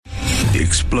The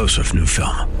explosive new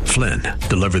film, Flynn,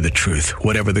 deliver the truth,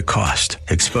 whatever the cost,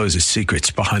 exposes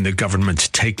secrets behind the government's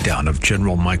takedown of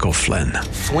General Michael Flynn.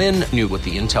 Flynn knew what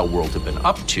the intel world had been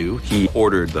up to. He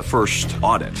ordered the first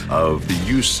audit of the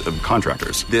use of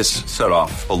contractors. This set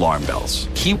off alarm bells.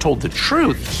 He told the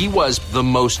truth. He was the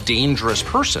most dangerous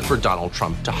person for Donald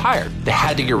Trump to hire. They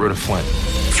had to get rid of Flynn.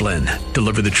 Flynn,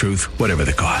 deliver the truth, whatever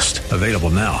the cost. Available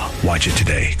now. Watch it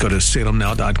today. Go to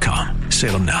salemnow.com.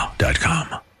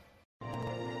 salemnow.com.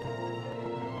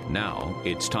 Now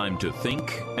it's time to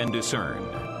think and discern.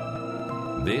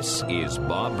 This is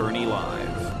Bob Burney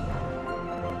Live.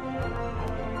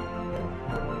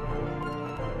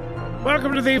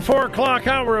 Welcome to the 4 o'clock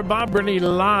hour of Bob Burney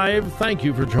Live. Thank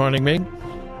you for joining me.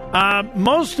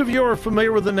 Most of you are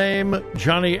familiar with the name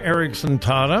Johnny Erickson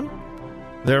Tata.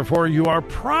 Therefore, you are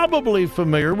probably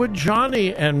familiar with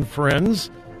Johnny and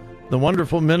Friends, the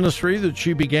wonderful ministry that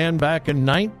she began back in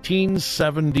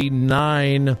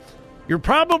 1979. You're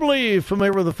probably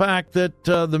familiar with the fact that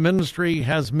the ministry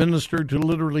has ministered to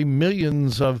literally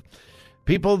millions of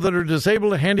people that are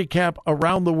disabled and handicapped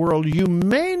around the world. You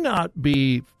may not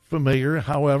be familiar,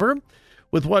 however,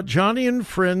 with what Johnny and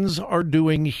Friends are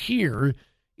doing here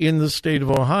in the state of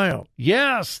Ohio.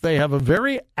 Yes, they have a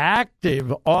very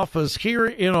active office here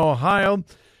in Ohio,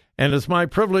 and it's my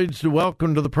privilege to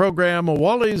welcome to the program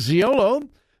Wally Ziolo,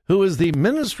 who is the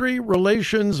Ministry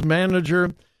Relations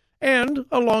Manager and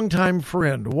a longtime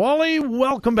friend. Wally,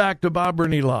 welcome back to Bob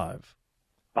Burney Live.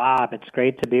 Bob, it's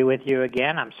great to be with you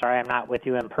again. I'm sorry I'm not with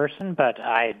you in person, but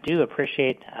I do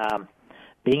appreciate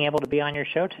being able to be on your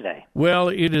show today. Well,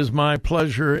 it is my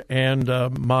pleasure and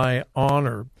my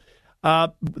honor.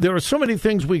 There are so many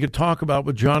things we could talk about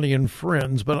with Johnny and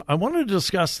Friends, but I want to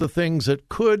discuss the things that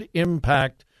could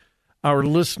impact our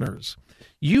listeners.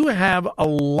 You have a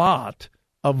lot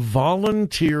of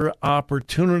volunteer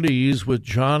opportunities with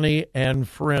Johnny and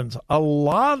Friends, a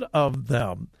lot of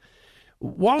them.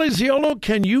 Wally Ziolo,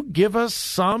 can you give us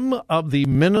some of the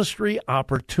ministry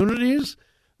opportunities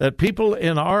that people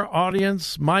in our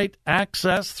audience might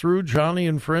access through Johnny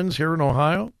and Friends here in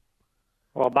Ohio?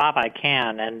 Well, Bob, I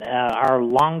can. And our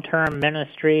long-term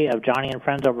ministry of Johnny and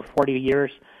Friends over 40 years,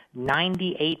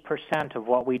 98% of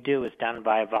what we do is done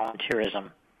by volunteerism.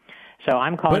 So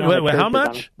I'm calling wait, how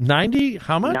much? 90?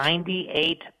 How much?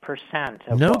 98%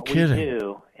 of what we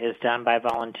do is done by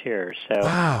volunteers. So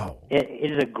wow. It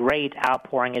is a great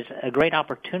outpouring. It's a great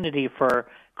opportunity for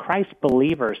Christ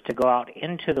believers to go out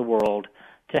into the world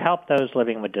to help those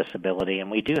living with disability.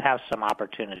 And we do have some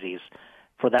opportunities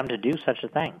for them to do such a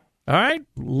thing. All right.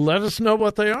 Let us know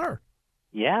what they are.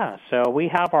 Yeah. So we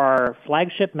have our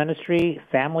flagship ministry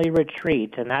family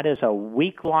retreat, and that is a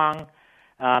week-long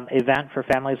event for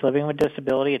families living with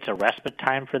disability. It's a respite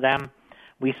time for them.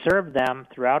 We serve them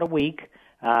throughout a week.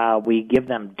 We give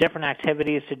them different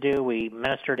activities to do. We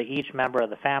minister to each member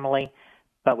of the family,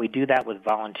 but we do that with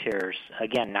volunteers.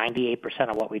 Again,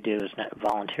 98% of what we do is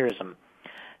volunteerism.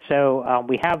 So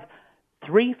we have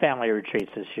 3 family retreats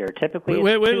this year. Typically,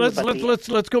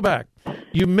 let's go back.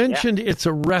 You mentioned It's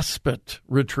a respite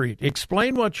retreat.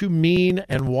 Explain what you mean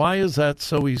and why is that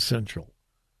so essential?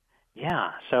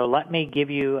 Yeah, so let me give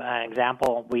you an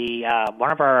example. We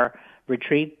one of our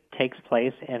retreat takes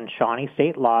place in Shawnee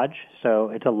State Lodge, so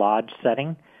it's a lodge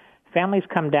setting. Families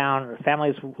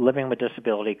living with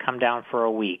disability come down for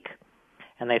a week,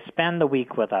 and they spend the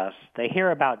week with us. They hear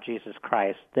about Jesus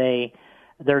Christ.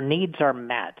 Their needs are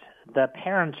met. The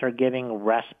parents are giving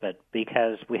respite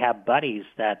because we have buddies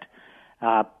that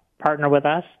partner with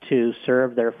us to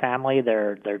serve their family,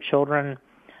 their children,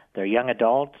 their young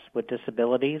adults with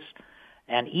disabilities,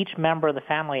 and each member of the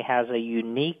family has a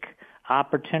unique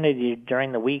opportunity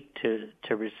during the week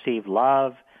to receive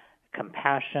love,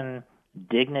 compassion,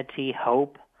 dignity,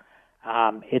 hope.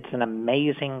 It's an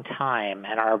amazing time,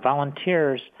 and our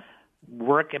volunteers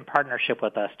work in partnership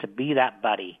with us to be that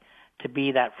buddy, to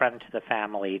be that friend to the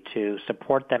family, to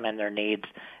support them in their needs,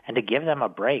 and to give them a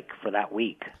break for that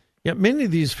week. Yeah, many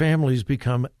of these families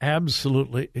become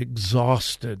absolutely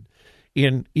exhausted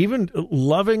in even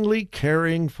lovingly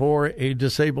caring for a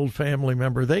disabled family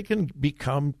member. They can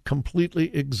become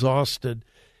completely exhausted,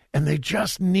 and they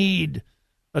just need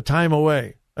a time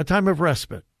away, a time of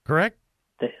respite, correct?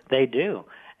 They do.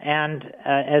 And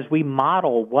as we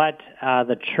model what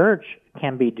the church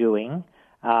can be doing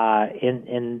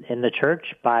in the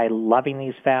church by loving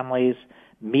these families,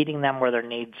 meeting them where their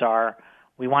needs are,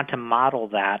 we want to model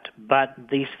that. But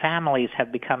these families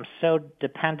have become so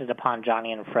dependent upon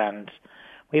Johnny and Friends.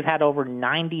 We've had over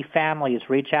 90 families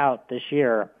reach out this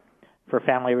year for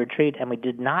family retreat, and we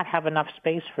did not have enough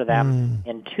space for them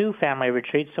in 2 family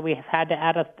retreats, so we have had to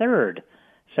add a third.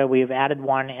 So we've added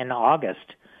one in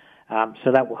August,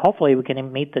 so that hopefully we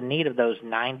can meet the need of those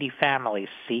 90 families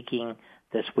seeking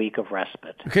this week of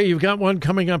respite. Okay, you've got one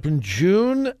coming up in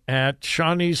June at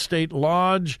Shawnee State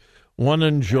Lodge, one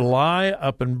in July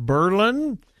up in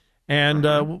Berlin, and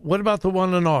what about the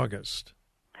one in August?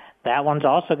 That one's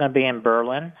also going to be in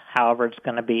Berlin. However, it's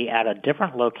going to be at a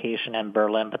different location in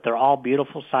Berlin, but they're all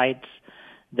beautiful sites.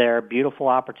 They're beautiful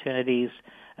opportunities,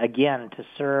 again, to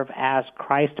serve as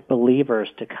Christ believers,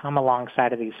 to come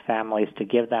alongside of these families, to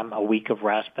give them a week of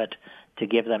respite, to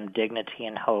give them dignity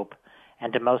and hope,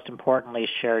 and to most importantly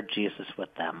share Jesus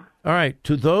with them. All right,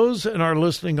 to those in our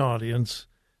listening audience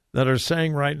that are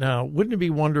saying right now, wouldn't it be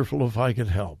wonderful if I could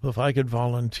help, if I could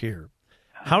volunteer?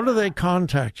 How do they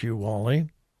contact you, Wally?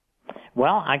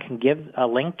 Well, I can give a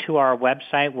link to our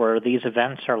website where these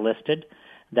events are listed.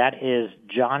 That is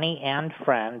Johnny and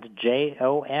Friends,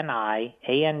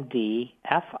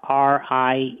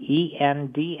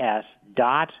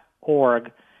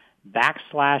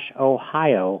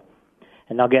 JONIANDFRIENDS.org/Ohio.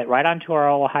 And they'll get right onto our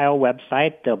Ohio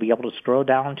website. They'll be able to scroll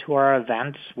down to our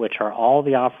events, which are all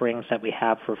the offerings that we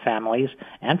have for families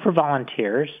and for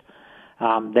volunteers.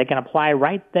 They can apply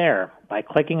right there by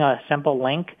clicking a simple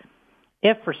link.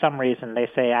 If for some reason they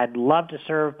say, I'd love to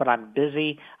serve, but I'm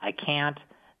busy, I can't,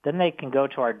 then they can go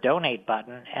to our donate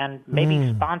button and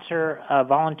maybe sponsor a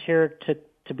volunteer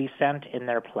to be sent in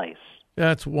their place.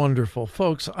 That's wonderful.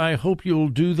 Folks, I hope you'll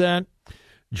do that.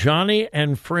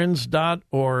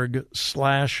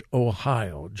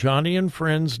 JohnnyandFriends.org/Ohio.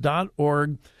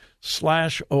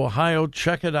 JohnnyandFriends.org/Ohio.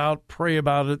 Check it out. Pray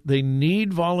about it. They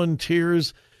need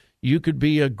volunteers. You could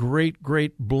be a great,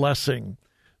 great blessing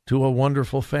to a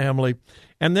wonderful family.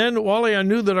 And then, Wally, I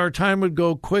knew that our time would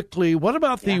go quickly. What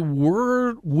about the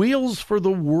Wheels for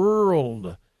the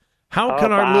World? How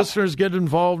can our listeners get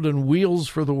involved in Wheels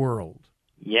for the World?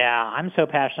 Yeah, I'm so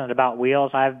passionate about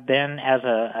Wheels. I've been as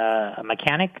a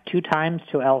mechanic 2 times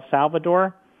to El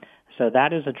Salvador. So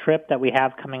that is a trip that we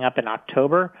have coming up in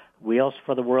October, Wheels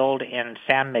for the World in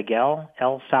San Miguel,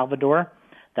 El Salvador.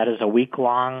 That is a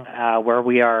week-long where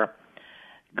we are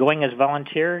going as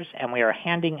volunteers, and we are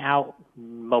handing out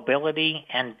mobility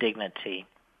and dignity.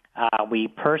 We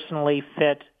personally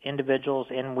fit individuals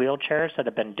in wheelchairs that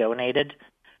have been donated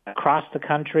across the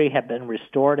country, have been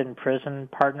restored in prison,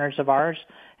 partners of ours,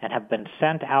 and have been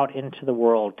sent out into the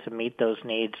world to meet those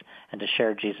needs and to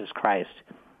share Jesus Christ.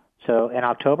 So in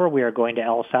October, we are going to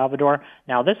El Salvador.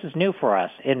 Now, this is new for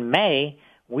us. In May,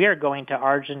 we are going to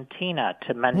Argentina,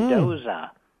 to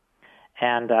Mendoza.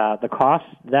 And the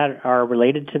costs that are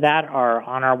related to that are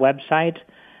on our website.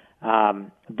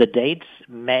 The dates,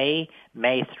 May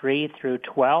 3 through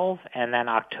 12, and then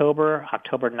October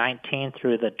 19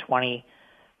 through the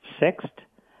 26th.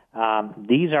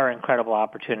 These are incredible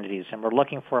opportunities, and we're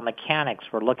looking for mechanics.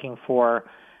 We're looking for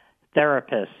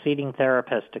therapists, seating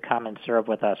therapists to come and serve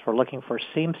with us. We're looking for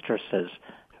seamstresses,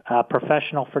 a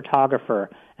professional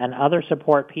photographer, and other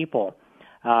support people.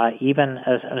 Even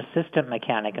as an assistant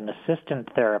mechanic, an assistant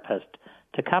therapist,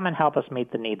 to come and help us meet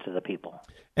the needs of the people.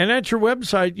 And at your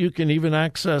website, you can even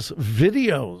access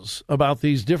videos about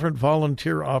these different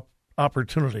volunteer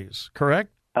opportunities,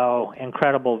 correct? Oh,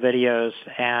 incredible videos.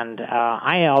 And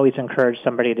I always encourage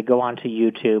somebody to go onto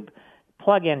YouTube,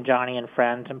 plug in Johnny and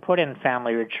Friends, and put in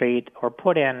Family Retreat or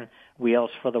put in Wheels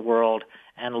for the World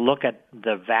and look at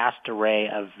the vast array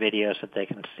of videos that they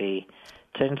can see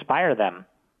to inspire them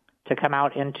to come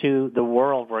out into the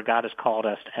world where God has called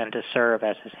us and to serve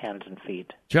as his hands and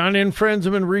feet. Johnny and Friends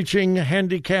have been reaching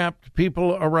handicapped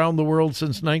people around the world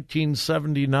since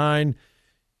 1979.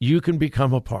 You can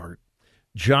become a part.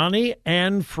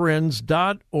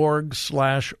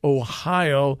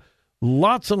 JohnnyandFriends.org/Ohio.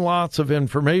 Lots and lots of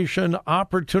information,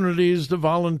 opportunities to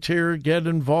volunteer, get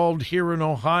involved here in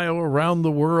Ohio, around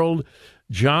the world.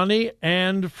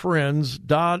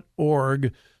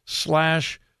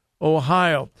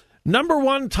 JohnnyandFriends.org/Ohio. Number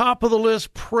one, top of the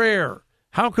list, prayer.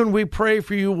 How can we pray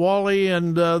for you, Wally,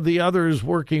 and the others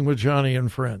working with Johnny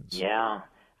and Friends? Yeah,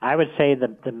 I would say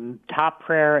the top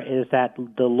prayer is that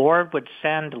the Lord would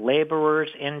send laborers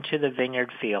into the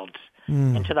vineyard fields,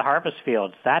 into the harvest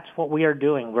fields. That's what we are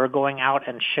doing. We're going out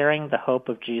and sharing the hope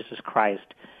of Jesus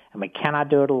Christ, and we cannot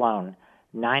do it alone.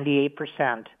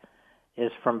 98%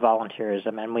 is from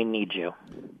volunteerism, and we need you.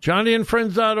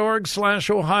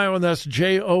 JohnnyandFriends.org/Ohio, and that's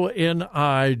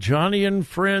JONI.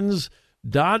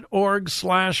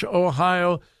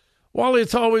 JohnnyandFriends.org/Ohio. Wally,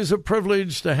 it's always a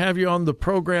privilege to have you on the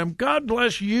program. God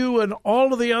bless you and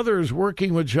all of the others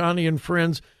working with Johnny and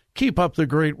Friends. Keep up the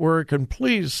great work, and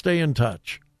please stay in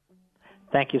touch.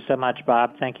 Thank you so much,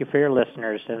 Bob. Thank you for your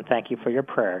listeners, and thank you for your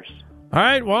prayers. All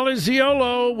right, Wally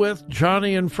Ziolo with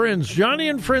Johnny and Friends.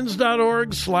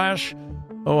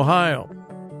 JohnnyandFriends.org/Ohio.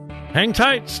 Hang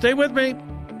tight. Stay with me.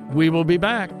 We will be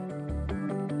back.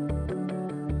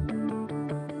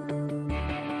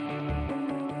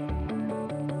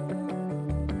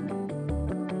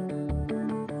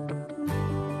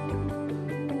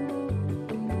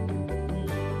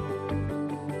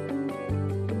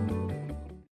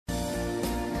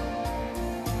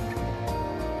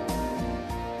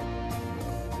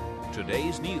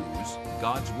 Today's news,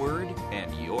 God's Word,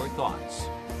 and your thoughts.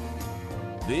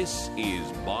 This is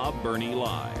Bob Burney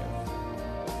Live.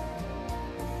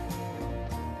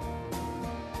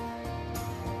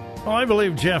 Well, I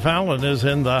believe Jeff Allen is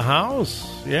in the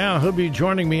house. Yeah, he'll be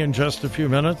joining me in just a few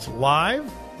minutes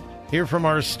live here from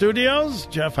our studios.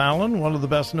 Jeff Allen, one of the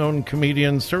best-known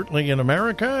comedians, certainly in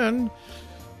America and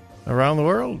around the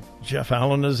world. Jeff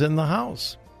Allen is in the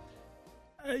house.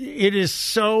 It is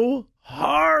so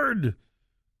hard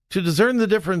to discern the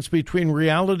difference between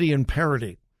reality and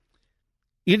parody.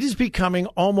 It is becoming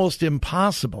almost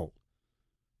impossible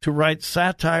to write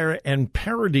satire and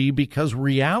parody because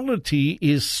reality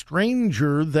is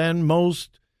stranger than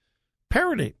most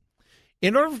parody.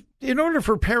 In order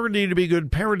for parody to be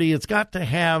good parody, it's got to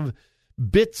have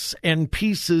bits and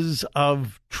pieces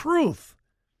of truth.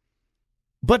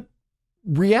 But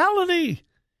reality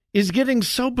is getting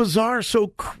so bizarre, so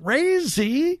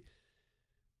crazy,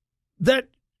 that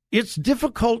it's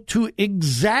difficult to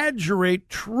exaggerate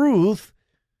truth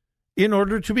in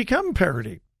order to become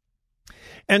parody.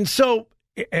 And so,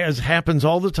 as happens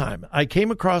all the time, I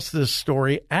came across this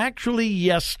story actually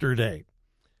yesterday.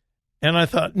 And I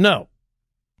thought, no,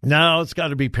 it's got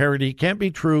to be parody. It can't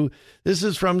be true. This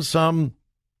is from some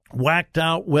whacked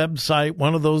out website,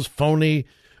 one of those phony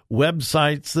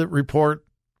websites that report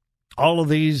all of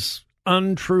these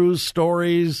untrue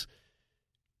stories.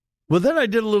 Well, then I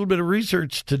did a little bit of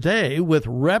research today with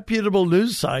reputable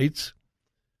news sites,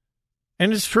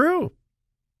 and it's true.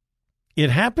 It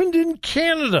happened in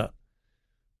Canada,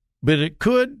 but it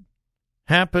could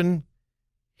happen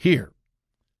here.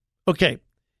 Okay,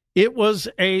 it was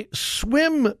a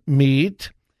swim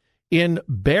meet in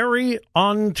Barrie,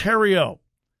 Ontario.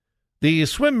 The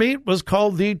swim meet was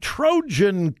called the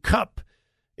Trojan Cup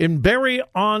in Barrie,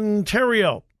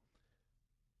 Ontario.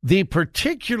 The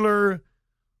particular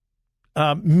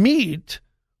meet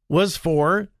was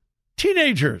for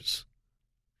teenagers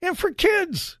and for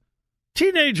kids,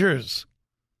 teenagers.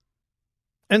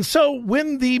 And so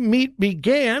when the meet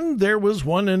began, there was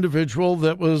one individual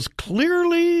that was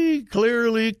clearly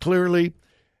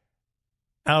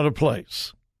out of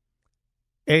place.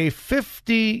 A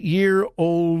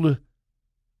 50-year-old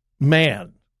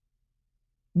man.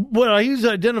 Well, he's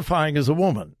identifying as a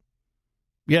woman.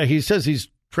 Yeah, he says he's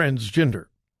transgender.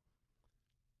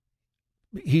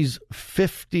 He's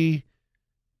 50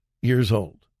 years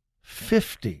old.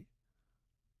 50.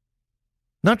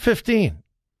 Not 15.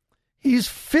 He's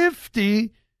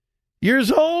 50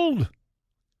 years old.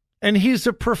 And he's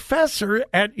a professor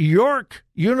at York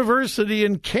University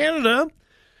in Canada.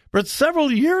 But several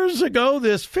years ago,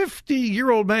 this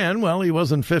 50-year-old man, well, he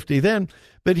wasn't 50 then,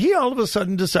 but he all of a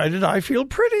sudden decided, I feel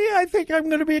pretty. I think I'm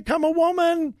going to become a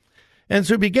woman. And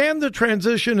so began the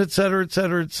transition, et cetera, et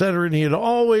cetera, et cetera. And he had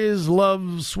always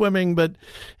loved swimming, but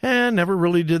never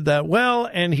really did that well.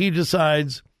 And he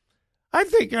decides, I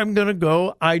think I'm going to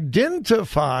go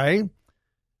identify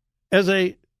as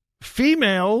a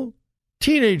female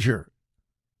teenager.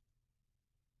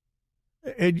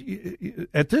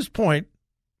 At this point,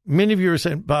 many of you are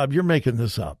saying, Bob, you're making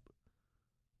this up.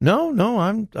 No,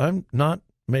 I'm not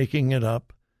making it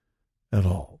up at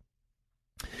all.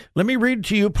 Let me read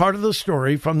to you part of the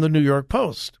story from the New York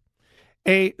Post.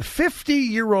 A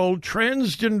 50-year-old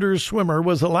transgender swimmer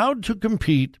was allowed to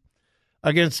compete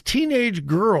against teenage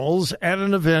girls at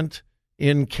an event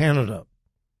in Canada.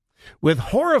 With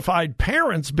horrified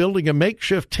parents building a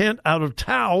makeshift tent out of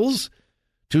towels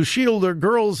to shield their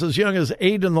girls as young as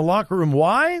 8 in the locker room.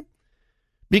 Why?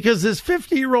 Because this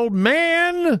 50-year-old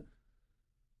man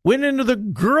went into the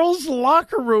girls'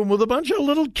 locker room with a bunch of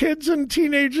little kids and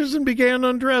teenagers and began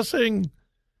undressing.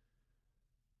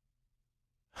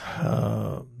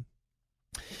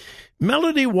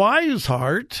 Melody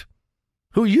Weishart,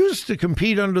 who used to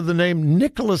compete under the name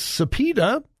Nicholas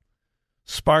Cepeda,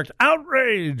 sparked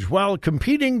outrage while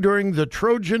competing during the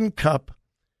Trojan Cup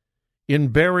in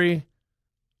Barrie,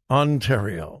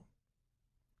 Ontario.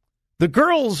 The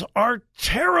girls are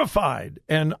terrified,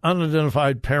 an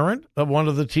unidentified parent of one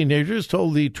of the teenagers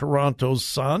told the Toronto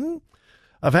Sun,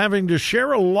 of having to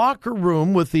share a locker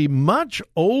room with the much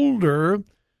older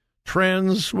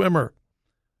trans swimmer.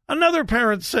 Another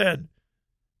parent said,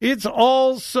 It's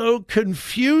all so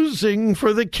confusing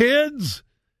for the kids.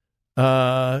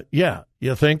 Yeah,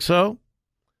 you think so?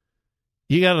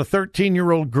 You got a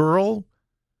 13-year-old girl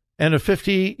and a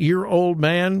 50-year-old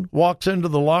man walks into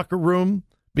the locker room,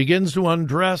 begins to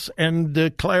undress, and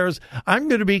declares, I'm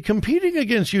going to be competing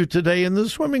against you today in the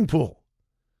swimming pool.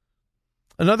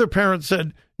 Another parent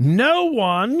said, no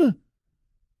one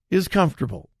is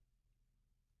comfortable.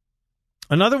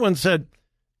 Another one said,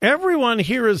 everyone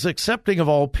here is accepting of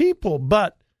all people,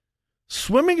 but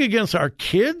swimming against our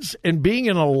kids and being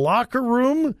in a locker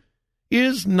room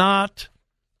is not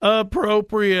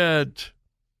appropriate.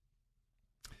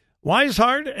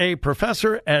 Weishart, a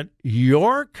professor at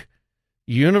York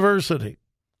University,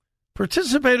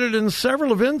 participated in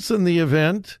several events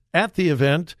at the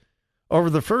event over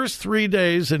the first 3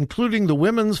 days, including the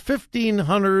women's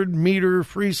 1,500-meter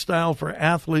freestyle for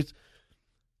athletes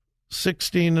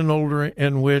 16 and older,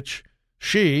 in which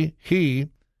he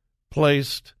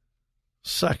placed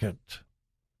second.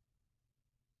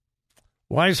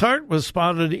 Weishart was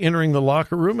spotted entering the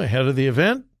locker room ahead of the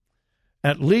event.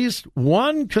 At least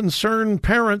one concerned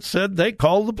parent said they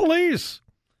called the police.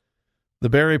 The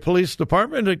Barrie Police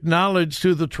Department acknowledged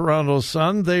to the Toronto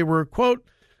Sun they were, quote,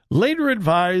 later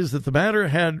advised that the matter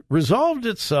had resolved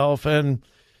itself and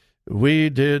we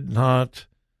did not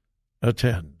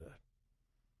attend.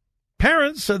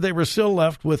 Parents said they were still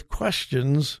left with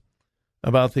questions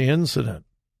about the incident.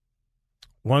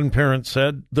 One parent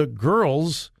said the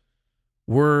girls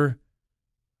were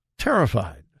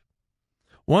terrified.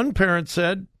 One parent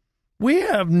said, we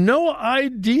have no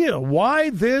idea why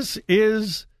this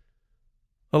is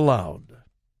allowed.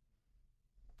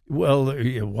 Well,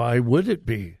 why would it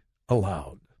be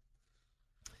allowed?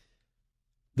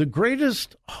 The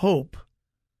greatest hope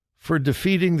for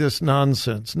defeating this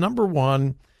nonsense, number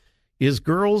one, is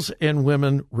girls and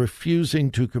women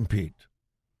refusing to compete.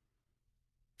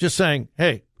 Just saying,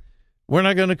 hey, we're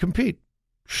not going to compete.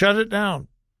 Shut it down.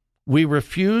 We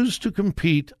refuse to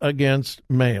compete against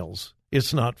males.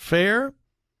 It's not fair.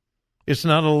 It's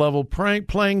not a level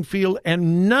playing field,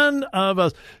 and none of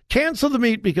us cancel the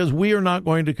meet because we are not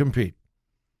going to compete.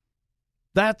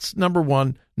 That's number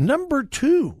one. Number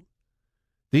two,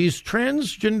 these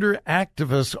transgender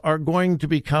activists are going to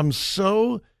become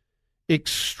so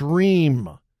extreme,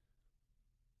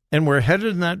 and we're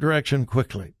headed in that direction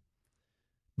quickly,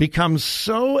 become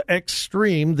so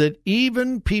extreme that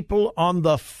even people on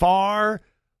the far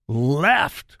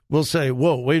left will say,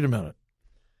 whoa, wait a minute.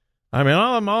 I mean,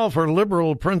 I'm all for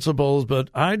liberal principles, but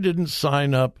I didn't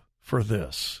sign up for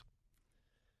this.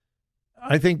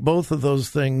 I think both of those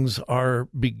things are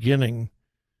beginning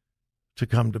to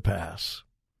come to pass.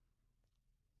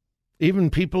 Even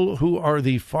people who are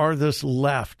the farthest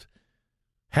left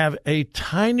have a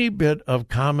tiny bit of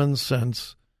common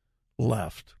sense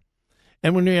left.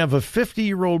 And when you have a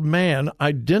 50-year-old man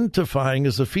identifying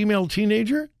as a female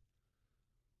teenager,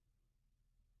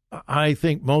 I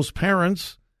think most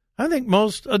parents, I think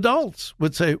most adults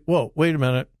would say, whoa, wait a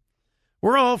minute.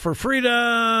 We're all for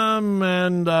freedom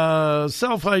and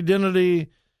self-identity,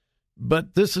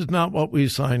 but this is not what we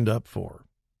signed up for.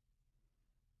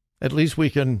 At least we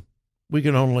can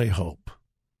only hope.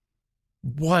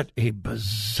 What a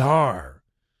bizarre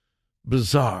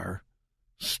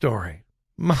story.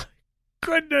 My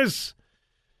goodness.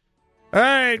 All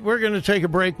right, we're going to take a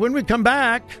break. When we come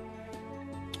back,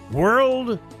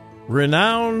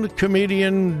 world-renowned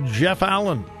comedian Jeff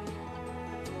Allen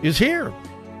is here.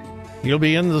 He'll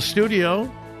be in the studio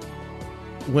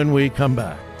when we come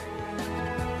back.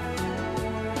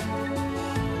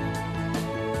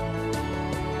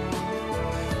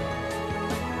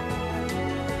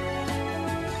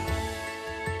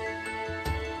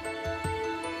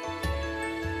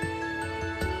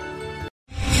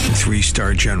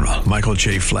 Three-star General Michael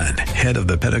J. Flynn, head of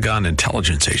the Pentagon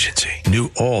Intelligence Agency, knew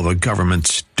all the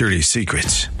government's dirty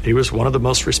secrets. He was one of the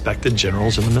most respected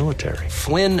generals in the military.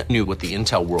 Flynn knew what the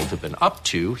intel world had been up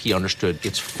to. He understood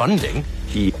its funding.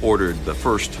 He ordered the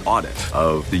first audit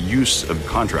of the use of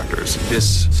contractors.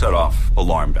 This set off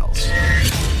alarm bells.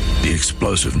 The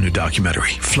explosive new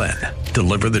documentary, Flynn,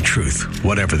 Deliver the Truth,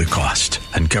 Whatever the Cost,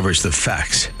 uncovers the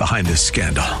facts behind this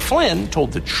scandal. Flynn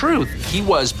told the truth. He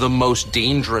was the most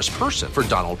dangerous person for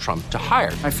Donald Trump to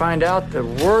hire. I find out the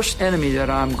worst enemy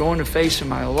that I'm going to face in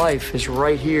my life is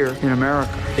right here in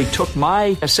America. They took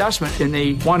my assessment and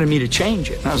they wanted me to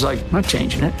change it. And I was like, I'm not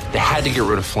changing it. They had to get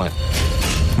rid of Flynn.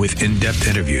 With in-depth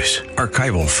interviews,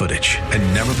 archival footage,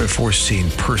 and never-before-seen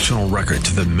personal records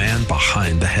of the man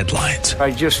behind the headlines.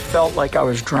 I just felt like I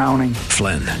was drowning.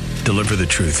 Flynn, Deliver the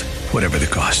Truth, Whatever the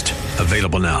Cost.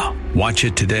 Available now. Watch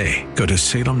it today. Go to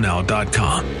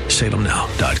salemnow.com.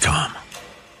 salemnow.com.